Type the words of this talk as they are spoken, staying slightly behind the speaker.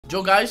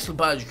Yo guys,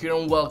 lepajee here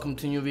and welcome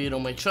to a new video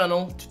on my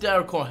channel. Today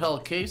we're on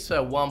Hellcase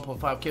at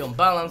 1.5k on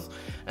balance,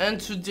 and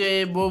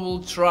today we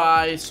will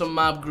try some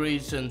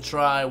upgrades and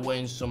try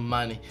win some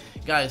money.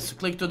 Guys,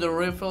 click to the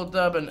refill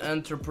tab and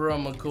enter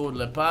promo code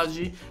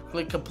lepajee.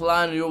 Click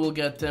apply and you will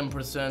get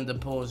 10%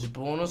 deposit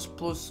bonus,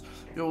 plus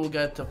you will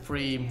get a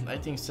free, I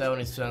think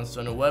 70 cents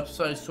on the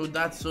website, so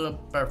that's a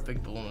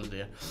perfect bonus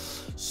there.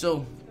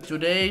 So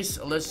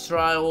today's, let's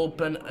try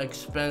open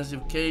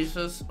expensive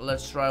cases.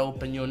 Let's try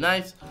open new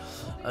nights.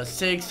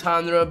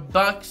 600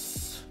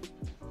 bucks.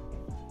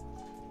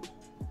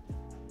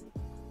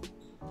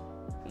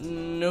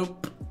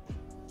 Nope.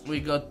 We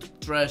got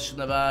trash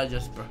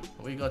Navajas, bro.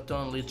 We got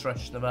only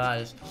trash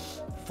Navajas.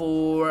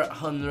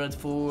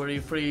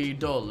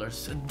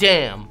 $443.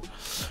 Damn.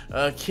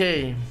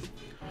 Okay.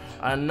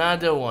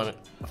 Another one.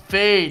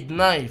 Fade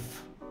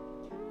knife.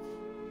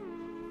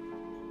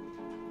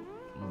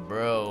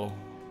 Bro.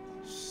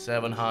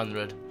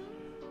 700.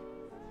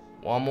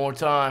 One more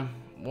time.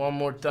 One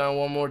more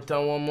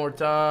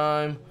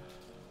time.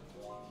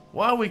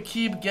 Why we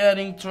keep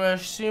getting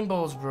trash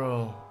symbols,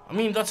 bro? I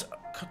mean, that's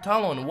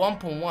Talon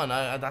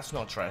 1.1. That's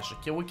not trash.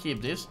 Okay, we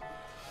keep this.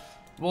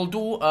 We'll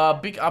do a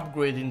big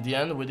upgrade in the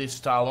end with this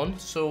Talon.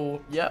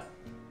 So, yeah.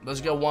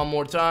 Let's get one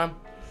more time.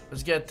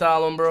 Let's get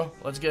Talon, bro.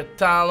 Let's get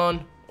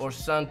Talon or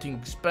something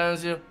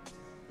expensive.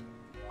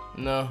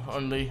 No,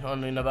 only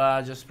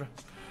Navajas, bro.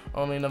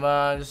 Only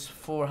Navajas.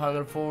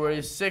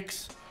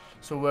 446.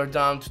 So we're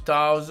down to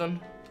 1,000.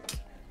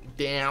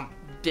 Damn,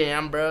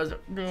 bros.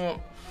 Damn.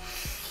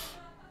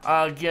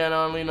 Again,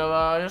 only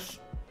Navajas.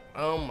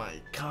 Oh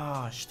my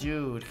gosh,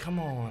 dude. Come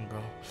on,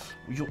 bro.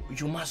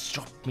 You must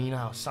drop me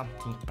now.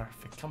 Something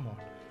perfect. Come on.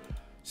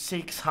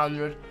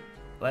 600.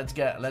 Let's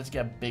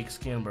get big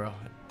skin, bro.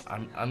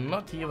 I'm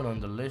not even on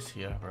the list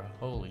here, bro.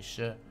 Holy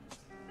shit.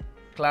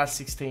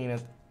 Classic staying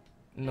it.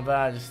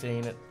 Navajas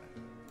staying it.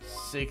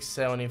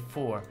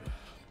 674.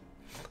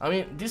 I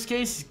mean, this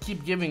case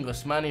keep giving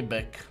us money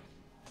back,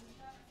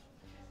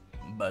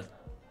 but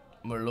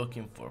we're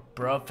looking for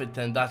profit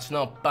and that's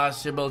not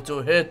possible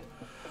to hit.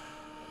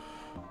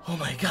 Oh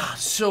my god.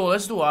 So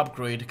let's do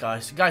upgrade,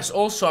 guys.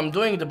 Also I'm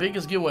doing the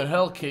biggest giveaway in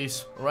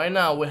Hellcase. Right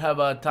now we have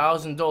a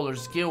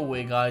 $1,000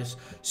 giveaway, guys.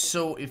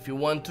 So if you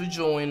want to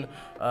join,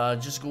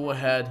 just go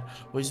ahead,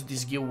 visit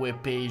this giveaway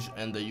page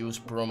and use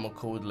promo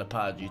code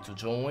lepajee to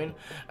join.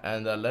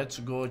 And let's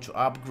go to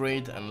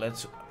upgrade and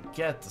let's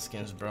get the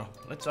skins, bro.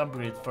 Let's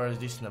upgrade first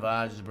this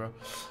Navajas, bro.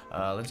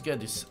 Let's get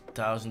this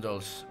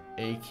 $1,000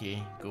 AK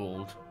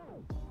gold.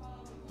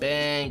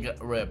 Bang,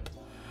 rip.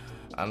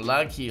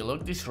 Unlucky.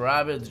 Look this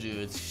rabbit,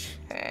 dude.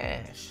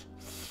 Sheesh.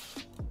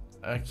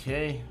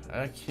 Okay.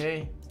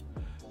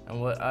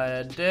 And we'll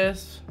add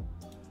this.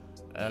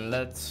 And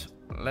let's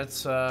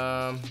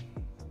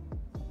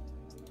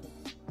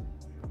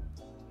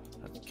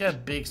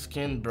get big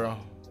skin, bro.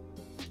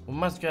 We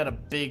must get a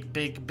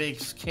big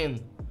skin.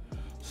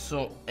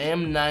 So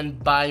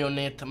M9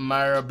 Bayonet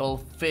Marble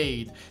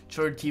Fade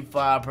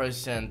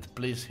 35%.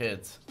 Please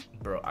hit.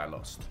 Bro, I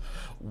lost.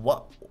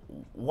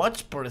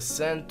 What's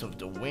percent of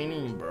the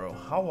winning, bro?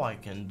 How I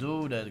can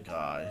do that,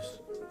 guys?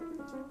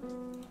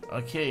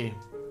 Okay.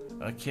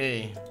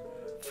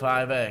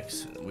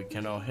 5x. We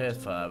cannot hit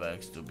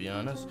 5x, to be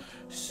honest.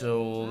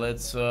 So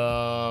let's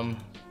go.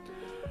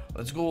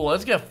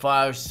 Let's get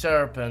 5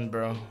 serpent,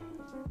 bro.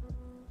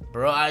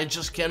 Bro, I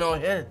just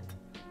cannot hit.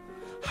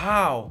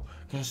 How?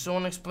 Can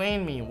someone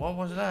explain me? What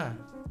was that?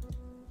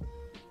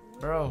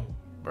 Bro.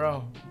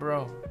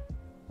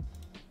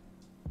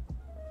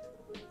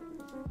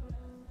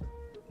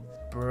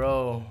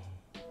 Bro,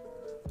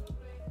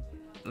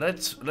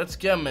 let's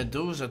get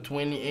Medusa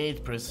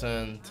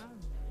 28%.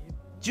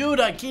 Dude,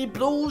 I keep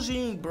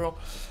losing, bro.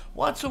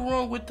 What's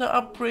wrong with the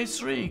upgrade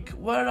streak?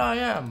 Where I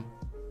am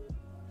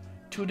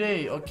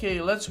today?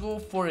 Okay, let's go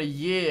for a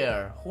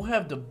year. Who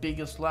have the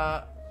biggest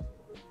lot?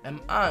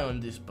 Am I on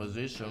this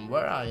position?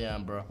 Where I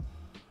am, bro?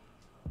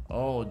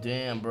 Oh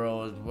damn,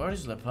 bro. Where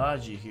is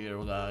lepajee here,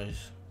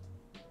 guys?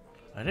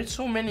 I did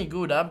so many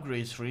good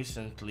upgrades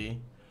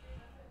recently.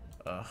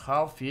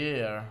 Half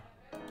year,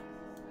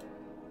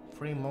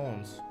 3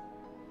 months.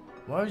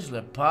 Where is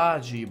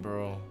lepajee,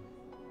 bro?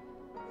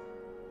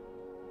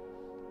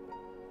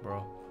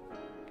 Bro,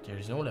 there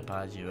is no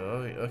lepajee.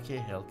 Okay,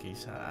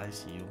 Hellcase, I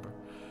see you, bro.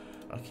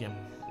 Okay,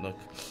 look,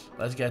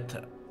 let's get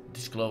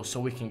this close so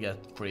we can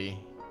get free.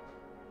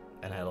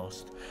 And I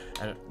lost.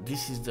 And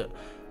this is the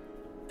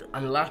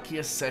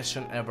unluckiest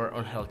session ever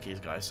on Hellcase,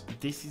 guys.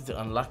 This is the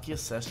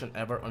unluckiest session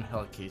ever on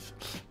Hellcase.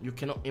 You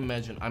cannot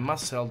imagine. I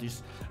must sell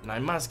this and I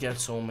must get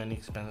so many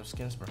expensive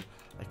skins, bro.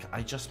 Like,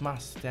 I just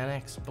must.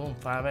 10x, boom,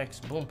 5x,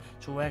 boom,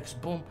 2x,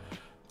 boom,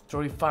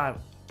 35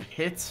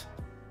 hits.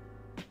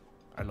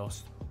 I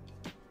lost.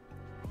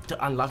 The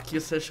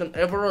unluckiest session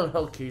ever on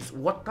Hellcase.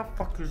 What the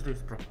fuck is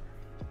this, bro?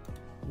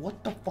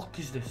 What the fuck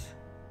is this?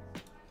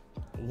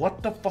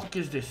 What the fuck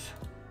is this?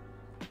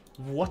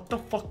 What the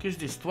fuck is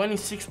this?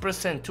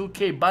 26%,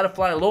 2k,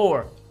 butterfly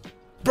lower.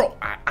 Bro,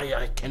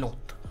 I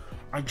cannot.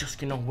 I just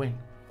cannot win.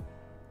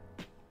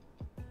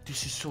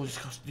 This is so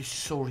disgusting. This is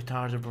so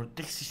retarded, bro.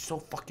 This is so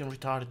fucking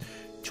retarded.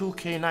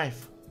 2k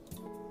knife.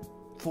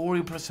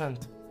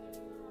 40%.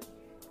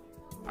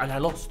 And I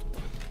lost.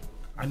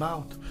 I'm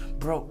out.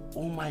 Bro,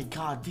 oh my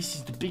god. This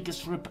is the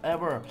biggest rip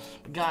ever.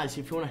 Guys,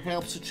 if you want to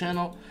help the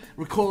channel,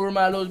 recover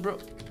my loss, bro.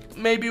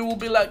 Maybe you will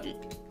be lucky.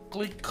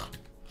 Click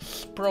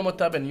promo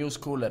tab and use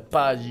code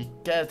lepajee.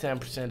 Get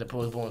 10%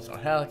 deposit bonus on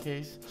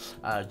Hellcase.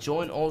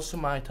 Join also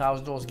my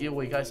 $1,000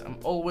 giveaway, guys. I'm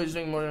always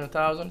doing more than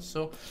 1,000,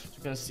 so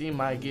you can see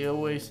my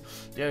giveaways.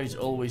 There is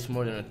always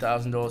more than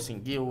 $1,000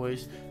 in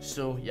giveaways.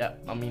 So yeah,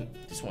 I mean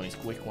this one is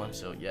quick one.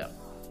 So yeah,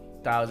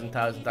 1,000,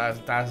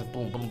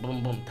 boom, boom,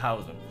 boom, boom,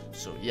 1,000.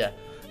 So yeah,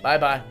 bye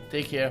bye.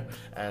 Take care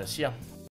and see ya.